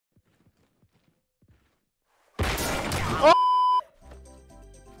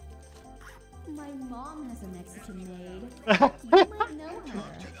mom has a Mexican maid. You might know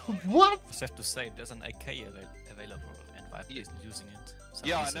her. What? I just have to say, there's an AK available, and Viper isn't using it. So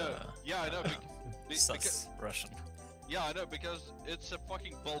Yeah, I he's, know. Yeah, I know. Sus Russian. Yeah, I know, because it's a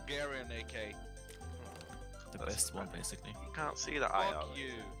fucking Bulgarian AK. The best one, basically. You can't see that IR. Fuck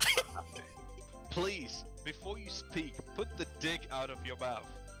you. Please, before you speak, put the dick out of your mouth.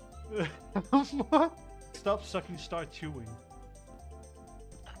 What? Stop sucking, start chewing.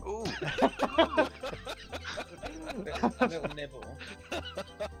 Ooh. Little nibble.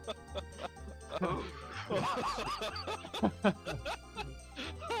 Oh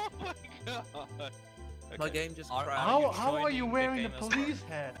my god. My game just Are- crashed. How are you joining the wearing a game as police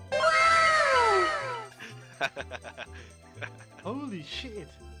hat? Holy shit.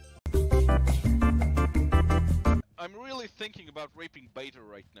 I'm really thinking about raping Beta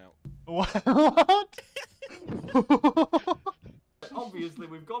right now. What? Obviously,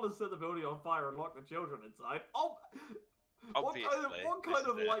 we've got to set the building on fire and lock the children inside. Oh, Obviously. what kind of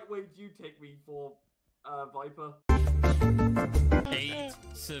this is it. lightweight do you take me for, Viper? 8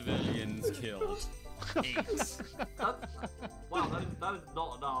 civilians killed. 8. Wow, that is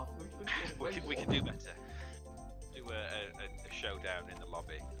not enough. We can do better. Do a showdown in the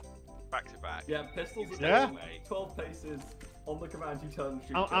lobby. Back to back. Yeah, pistols at Yeah? 12 paces on the command you turn and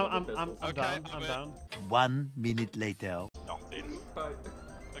shoot. I'm pistols. Okay, down. do I'm it. down. 1 minute later. Nothing. Right.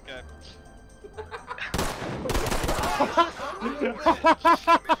 Okay.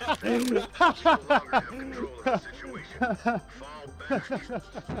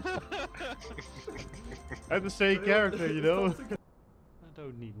 I'm the same character, you know. I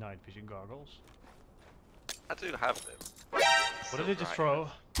don't need night vision goggles. I do have them. What did they just throw?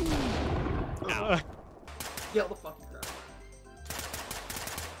 Get the fucking crap.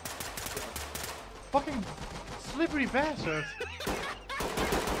 Fucking slippery bastard!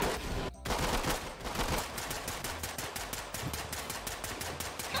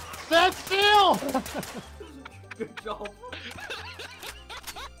 Stand still! Good job.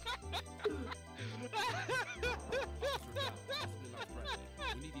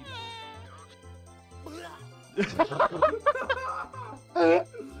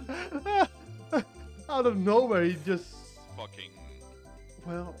 Out of nowhere, he just. Fucking.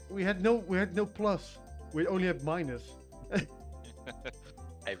 Well, we had no plus. We only had minus.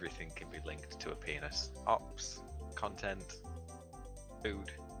 Everything can be linked to a penis. Ops, content,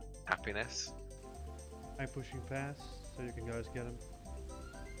 food, happiness. I'm pushing past, so you can guys get him.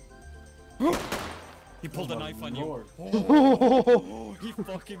 He pulled a knife on you. Lord. Oh, he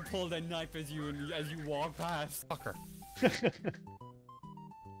fucking pulled a knife as you walk past. Fucker.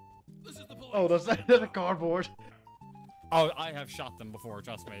 Oh, that's a cardboard. Oh, I have shot them before.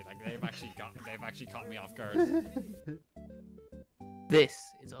 Trust me. Like they've actually caught me off guard. This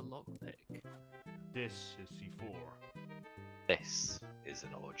is a lockpick. This is C4. This is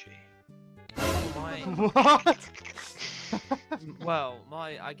an orgy. My, What?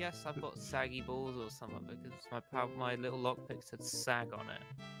 I guess I've got saggy balls or something because my little lockpick said sag on it.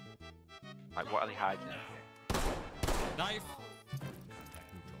 Like, what are they hiding? Knife.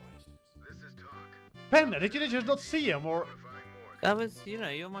 Panda, did you just not see him, or That was,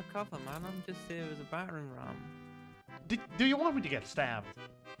 you're my cover, man. I'm just here as a battering ram. do you want me to get stabbed?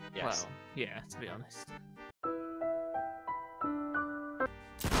 Yes. Well, yeah, to be honest.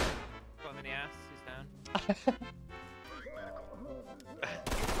 Got him in the ass. He's down.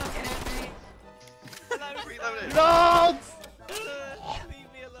 Reloaded. No! Leave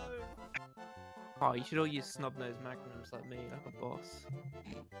me alone. Oh, you should all use snub-nosed magnums like me, like a boss.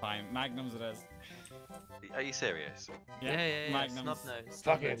 Fine, magnums it is. Are you serious? Yeah, Magnums. snub-nosed.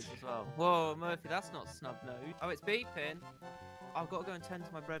 Fuck it. Snub-nosed as well. Whoa, Murphy, that's not snub-nosed. Oh, it's beeping. I've got to go and tend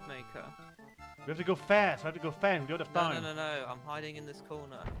to my bread maker. We have to go fast. We have to go fast. We don't have time. No. I'm hiding in this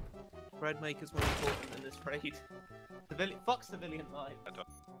corner. Bread maker's more important than this raid. Fuck civilian life.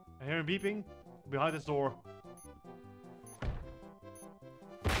 I hear him beeping behind this door.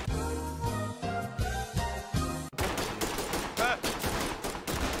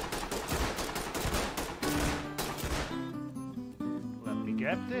 Let me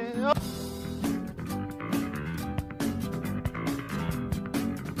get this.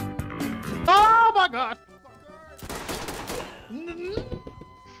 Oh my god!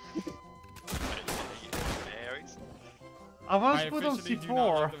 Marys? I want I to put on officially do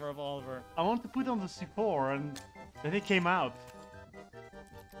not C4. have the revolver. I want to put on the C4 and then it came out.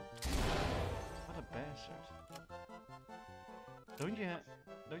 What a bastard. Don't you have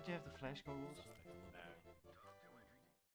the flash goggles?